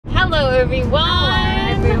Hello everyone. Hello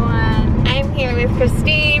everyone. I'm here with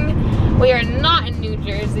Christine. We are not in New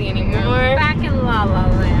Jersey anymore. We're back in La La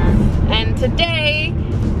Land. And today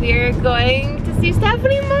we are going to see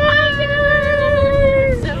Stephenie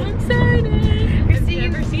Meyer. So excited. Christine,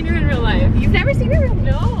 I've never seen her in real life. You've never seen her?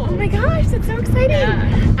 No. Oh my gosh, that's so exciting.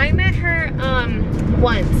 Yeah. I met her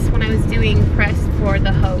once when I was doing press for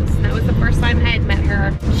the host. And that was the first time I had met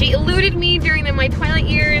her. She eluded me during my Twilight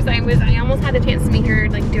years. I almost had a chance to meet her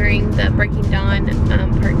like during the Breaking Dawn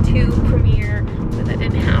part 2 premiere, but that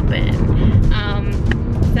didn't happen.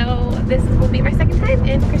 So this will be my second time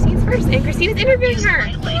and Christine's first, and Christine is interviewing her.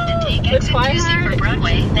 The Twilight.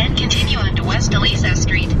 Broadway, then continue on to West Elisa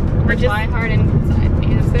Street. We're just Twilight inside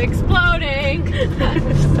me is exploding.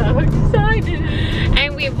 I'm so excited.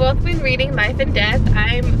 and we've both been reading Life and Death.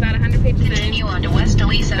 I'm about 100 pages in. Continue on to West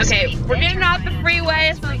Elisa Street. Okay, we're getting off the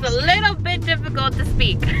freeway, so it's a little bit difficult to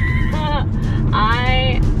speak.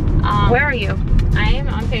 Where are you? I am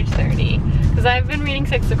on page 30 because I've been reading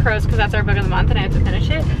Six of Crows because that's our book of the month and I have to finish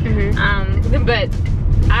it. But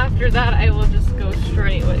after that I will just go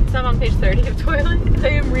straight. So I'm on page 30 of Twilight. I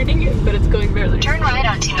am reading it, but it's going barely. Turn right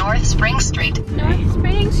onto North Spring Street. North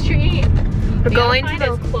Spring Street. We're going to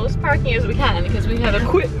as close parking as we can because we have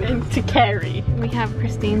equipment to carry. We have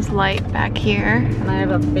Christine's light back here. And I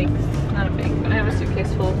have a big, not a big, but I have a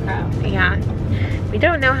suitcase full of crap. Yeah. We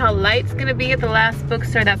don't know how light's gonna be at the last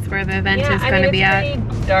bookstore. That's where the event is gonna be at. It's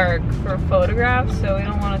pretty dark for photographs, so we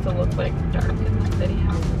don't want it to look like dark in the video.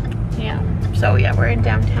 Yeah. So yeah, we're in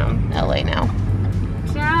downtown LA now.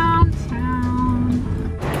 Downtown.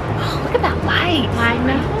 Oh, look at that light. I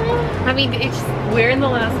know. I mean, it's just, We're in the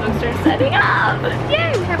last bookstore setting up.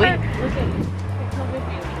 yay, we have Wait, a, look at it. Come with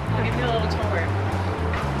me. I'll give you a little tour.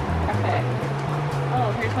 Okay.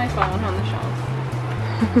 Oh, here's my phone on the shelf.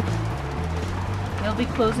 They'll be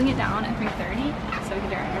closing it down at 3:30, so we can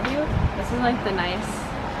do our interview. This is like the nice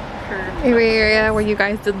curved area where you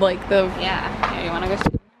guys did like the. Yeah, you wanna go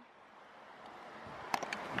see?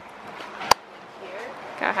 Here,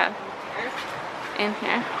 Go ahead. here. In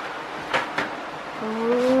here.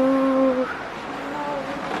 Ooh.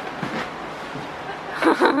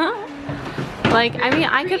 Like, I mean,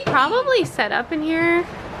 I could probably set up in here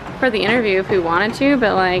for the interview if we wanted to,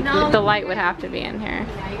 but like, the light would have to be in here.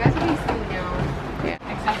 Yeah, you guys will be sitting down. Yeah,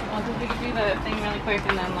 accessible. Just we could do the thing really quick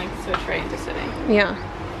and then like switch right into sitting. Yeah.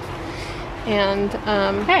 And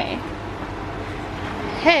Hey.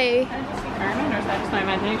 hey, Did I just see Carmen, or is that just my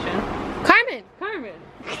imagination? Carmen. Carmen.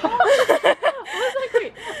 I was like,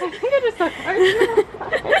 wait, I think I just saw Carmen.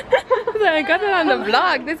 I got it on the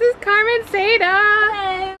vlog. This is Carmen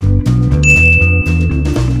Seda.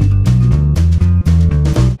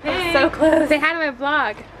 Hey. So close. Say hi to my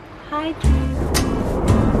vlog. Hi.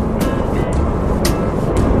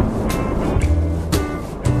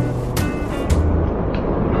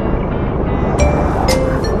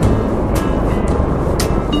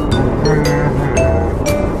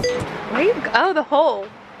 Where you go? Oh, the hole.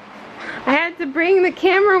 I had to bring the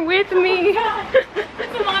camera with me.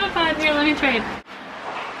 It's a lot of fun. Here, let me trade.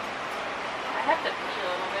 I have to pee a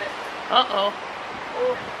little bit. Uh-oh.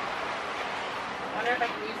 Oh. I wonder if I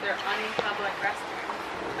can use their unpublic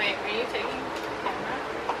restroom. Wait, are you taking the camera?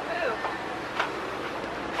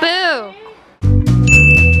 Boo.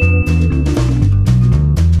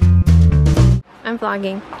 I'm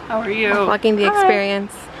vlogging. How are you? I'm vlogging the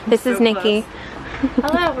experience. This is So Nikki.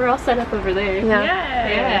 Hello, we're all set up over there. Yeah.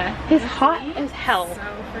 Yeah. It's hot as hell. So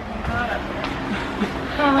freaking hot up there.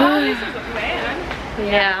 Oh, this is a fan.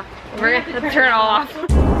 Yeah. We're gonna have to turn it all off.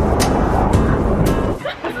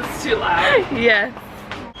 This is too loud. Yes.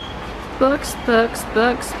 Books, books,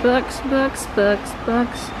 books, books, books, books,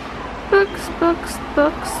 books, books, books,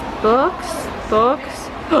 books, books,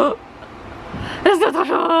 books. It's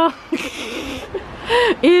Natasha!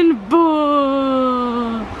 In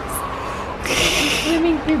books!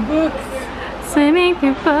 Swimming through books. Swimming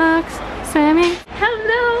through books. Swimming.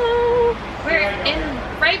 Hello! We're in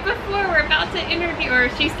right before we're about to interview her.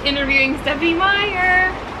 She's interviewing Stephenie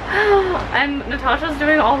Meyer. And Natasha's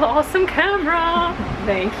doing all the awesome camera.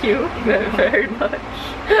 Thank you very much.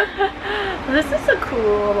 This is a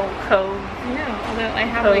cool little cove. Yeah, although I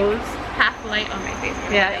have Pose. like half light on my face.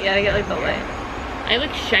 Yeah, you gotta get like the light. I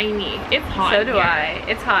look shiny. It's hot. So do here. I.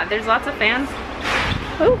 It's hot. There's lots of fans.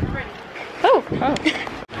 Oh. Oh. Oh.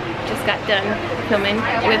 Just got done filming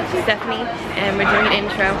with Stephenie and we're doing an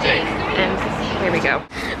intro. And here we go.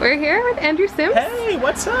 We're here with Andrew Sims. Hey,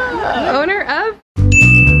 what's up? Owner of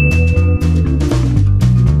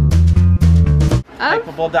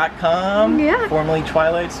Hypable.com, Yeah. formerly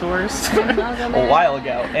Twilight Source, a while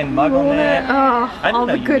ago, and MuggleNet. Oh, all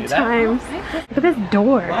the good times. Look at this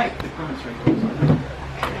door. It's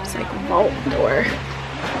like a vault door.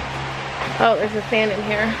 Oh, there's a fan in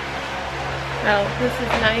here. Oh, this is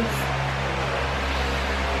nice.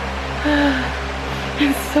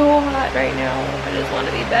 It's so hot right now. I just want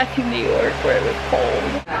to be back in New York where it was cold.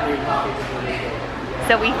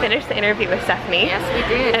 So we finished the interview with Stephenie. Yes, we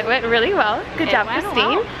did. It went really well. Good job,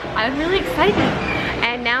 Christine. Well. I was really excited.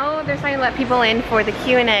 And now they're starting to let people in for the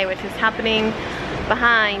Q&A, which is happening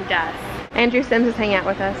behind us. Andrew Sims is hanging out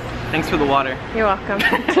with us. Thanks for the water. You're welcome.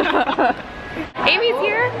 Amy's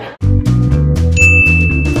here.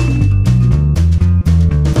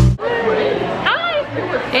 Hi.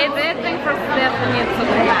 It's anything for Stephenie.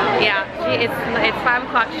 Yeah, it's 5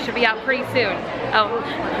 o'clock. She should be out pretty soon. Oh.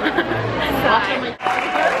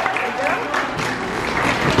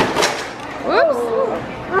 Whoops.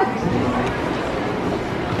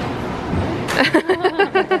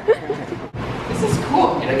 This is cool.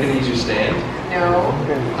 I can use your stand. No.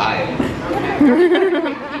 Hi. Okay.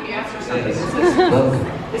 PBS or something.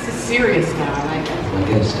 This is serious now. I like it. My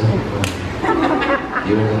guest,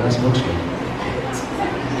 you were the last motion.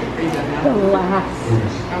 The last.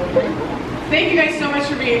 Okay. Thank you guys so much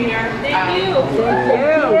for being here. Thank you.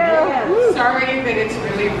 Sorry that it's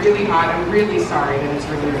really, really hot. I'm really sorry that it's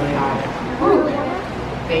really, really hot.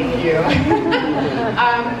 Thank you.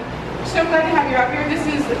 So glad to have you up here. This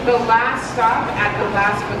is the last stop at the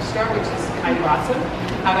last bookstore, which is kind of awesome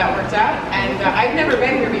how that worked out. And I've never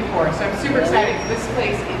been here before, so I'm super excited. This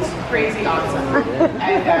place is crazy awesome.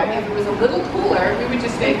 And if it was a little cooler, we would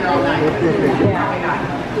just stay here all night. Probably not.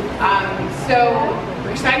 So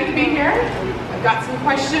we're excited to be here. I've got some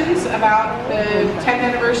questions about the 10th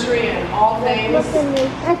anniversary and all things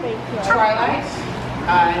Twilight.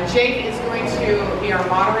 Jake is going to be our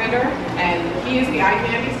moderator, and he is the eye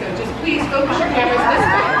candy, so just please focus your cameras this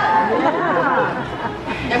way.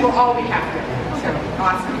 And we'll all be happy. So,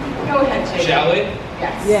 awesome. Go ahead, Jake. Shall we?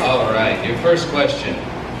 Yes. All right, your first question.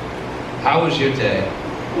 How was your day? I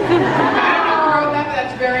don't know who wrote that, but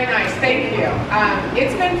that's very nice. Thank you.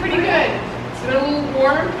 It's been pretty good. It's been a little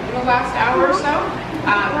warm in the last hour or so,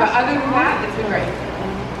 but other than that, it's been great.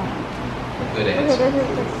 Good answer.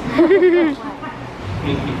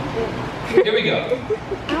 Here we go.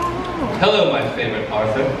 Hello, my favorite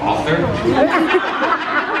author. Author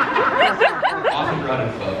running,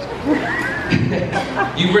 folks.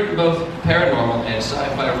 You've written both paranormal and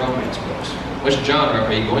sci-fi romance books. Which genre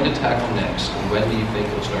are you going to tackle next, and when do you think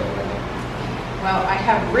you'll start writing? Well, I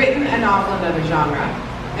have written a novel in another genre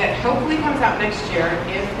that hopefully comes out next year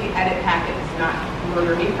if the edit packet does not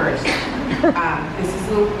murder me first. This is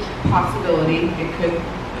a possibility. It could, it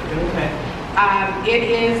really could. It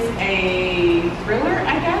is a thriller,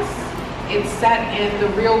 I guess. It's set in the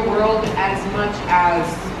real world as much as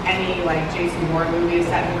any like Jason Bourne movie is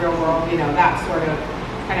set in the real world, you know, that sort of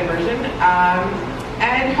kind of version.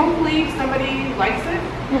 And hopefully somebody likes it.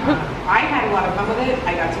 I had a lot of fun with it.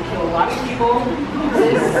 I got to kill a lot of people.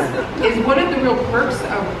 This is one of the real perks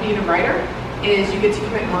of being a writer, is you get to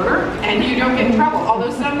commit murder and you don't get in trouble. Although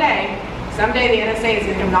someday the NSA is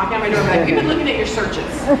going to come knocking on my door and be like, we've been looking at your searches.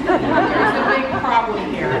 There's a big problem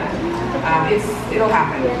here. It'll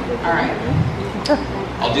happen. All right.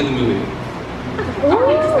 I'll do the movie. Oh,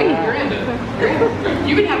 sweet, you're in.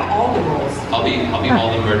 You can have all the roles. I'll be all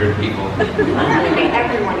the murdered people. You can be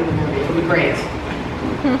everyone in the movie. It'll be great.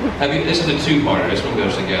 This is a two-parter. This one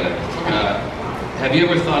goes together. Have you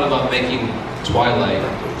ever thought about making Twilight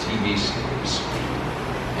TV series?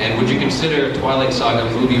 And would you consider Twilight Saga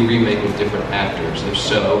movie remake with different actors? If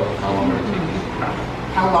so, how long would it take you?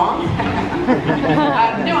 How long?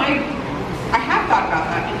 No, I have thought about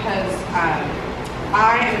that because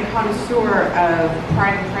I am a connoisseur of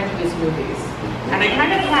Pride and Prejudice movies. And I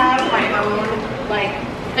kind of have my own, like,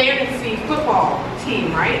 fantasy football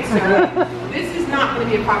team, right? So this is not going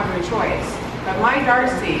to be a popular choice. But my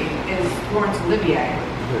Darcy is Laurence Olivier.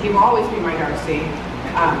 He will always be my Darcy.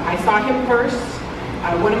 I saw him first.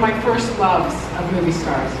 One of my first loves of movie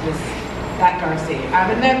stars was that Darcy.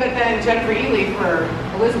 But then Jennifer Ely for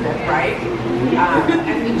Elizabeth, right?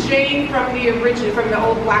 And the Jane from the original, from the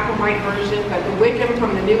old black and white version, but the Wickham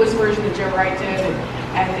from the newest version that Joe Wright did.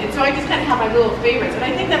 And so I just kind of have my little favorites. And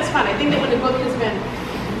I think that's fun. I think that when a book has been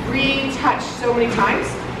retouched so many times,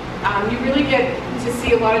 you really get to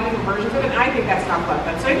see a lot of different versions of it. And I think that's not fun.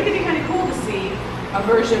 So I think it'd be kind of cool to see a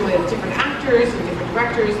version with different actors and different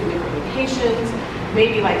directors and different locations.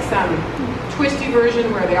 Maybe like some twisty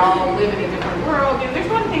version where they all live in a different world. You know, there's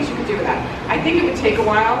a lot of things you could do with that. I think it would take a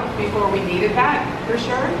while before we needed that, for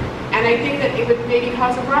sure. And I think that it would maybe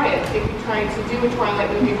cause a riot if you tried to do a Twilight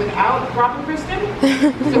movie without Rob and Kristen.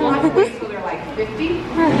 So we'll have to wait until they're like 50.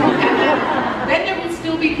 And then there will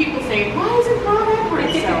still be people saying, why isn't Rob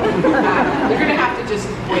Edwards? So you're going to have to just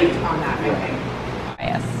wait on that, I think.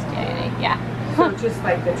 Yes, yeah. So just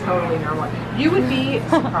like the totally normal. You would be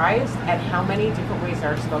surprised at how many different ways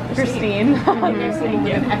there are to spell Christine. Christine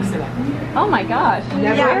with an X in it. Oh my gosh.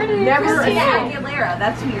 Never Christina Aguilera,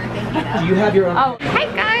 that's who you're thinking of. Do you have your own? Oh, hi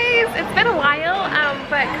guys! It's been a while,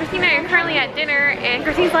 but Christina and I are currently at dinner, and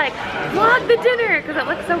Christine's like, vlog the dinner, because it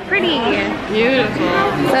looks so pretty.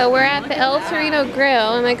 Beautiful. So we're at the El Torino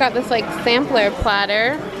Grill, and I got this like sampler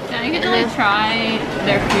platter. Yeah, you get to like try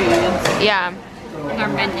their foods. Yeah. Our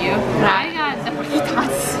menu. I got the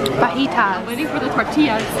fajitas. I'm waiting for the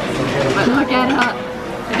tortillas. But look at it.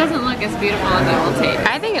 It doesn't look as beautiful as it will taste.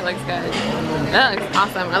 I think it looks good. That looks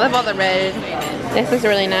awesome. I love all the red. This is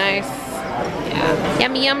really nice. Yeah.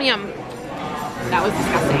 Yummy, yum, yum. That was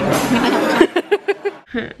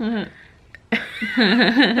disgusting.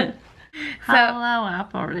 Hello,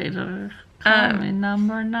 operator. Call me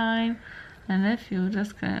number 9. And if you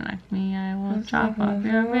disconnect me, I will chop off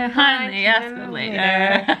your behind the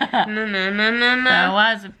escalator. There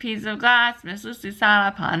was a piece of glass, Miss Lucy sat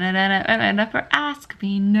upon it, and it never asked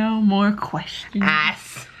me no more questions.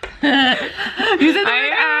 Ass. You said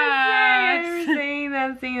I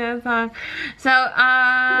sing that song. So,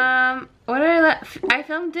 what did I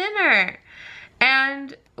filmed dinner.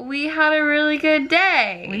 And we had a really good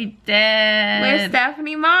day. We did. With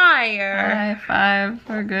Stephenie Meyer. High five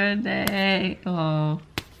for good day. Oh.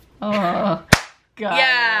 God.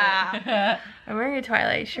 Yeah. I'm wearing a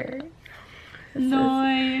Twilight shirt.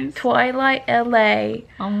 Nice. Twilight LA.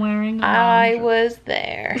 I'm wearing a I was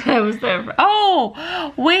there. I was there.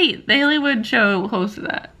 Oh, wait. The Hollywood show hosted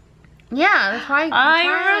that. Yeah, the Twilight I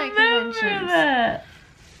remember conventions. that.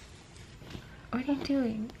 What are you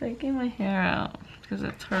doing? Taking my hair out because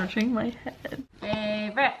it's hurting my head.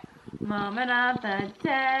 Favorite moment of the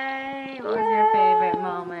day. What was your favorite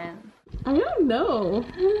moment? I don't know.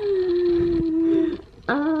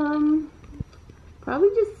 Probably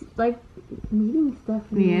just like meeting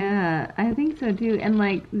Stephenie. Yeah, I think so too. And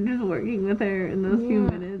like just working with her in those few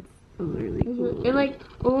minutes was really cool. And like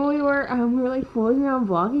when we were like fooling around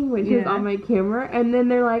vlogging when she was on my camera, and then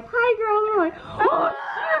they're like, "Hi, girl," and we're like, "Oh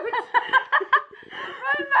shoot!"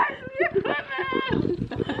 Run back to the equipment.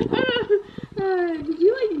 Did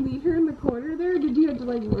you like meet her in the corner there? Or did you have to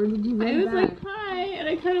like, or did you run I was back? like, "Hi," and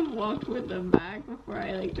I kind of walked with them back before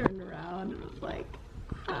I like turned around and was like,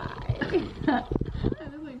 "Hi." I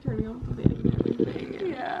was like turning off the band and everything.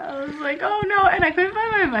 Yeah, I was like, oh no, and I couldn't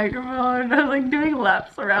find my microphone, and I was like doing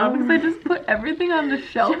laps around because I just put everything on the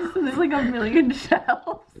shelves, and there's like a million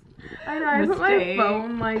shelves. I know, I put my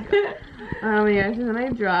phone like, oh my gosh, and then I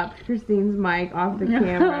dropped Christine's mic off the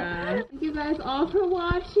camera. Thank you guys all for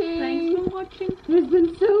watching. Thanks for watching. There's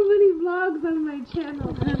been so many vlogs on my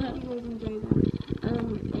channel. I hope you guys enjoy them.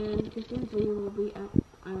 And Christine's video will be up,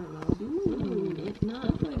 I don't know, soon. If not,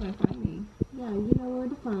 Hopefully they find me. yeah, you know where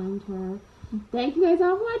to find her. Thank you guys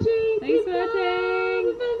all for watching. Thanks Keep for watching. going.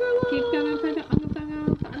 Keep going.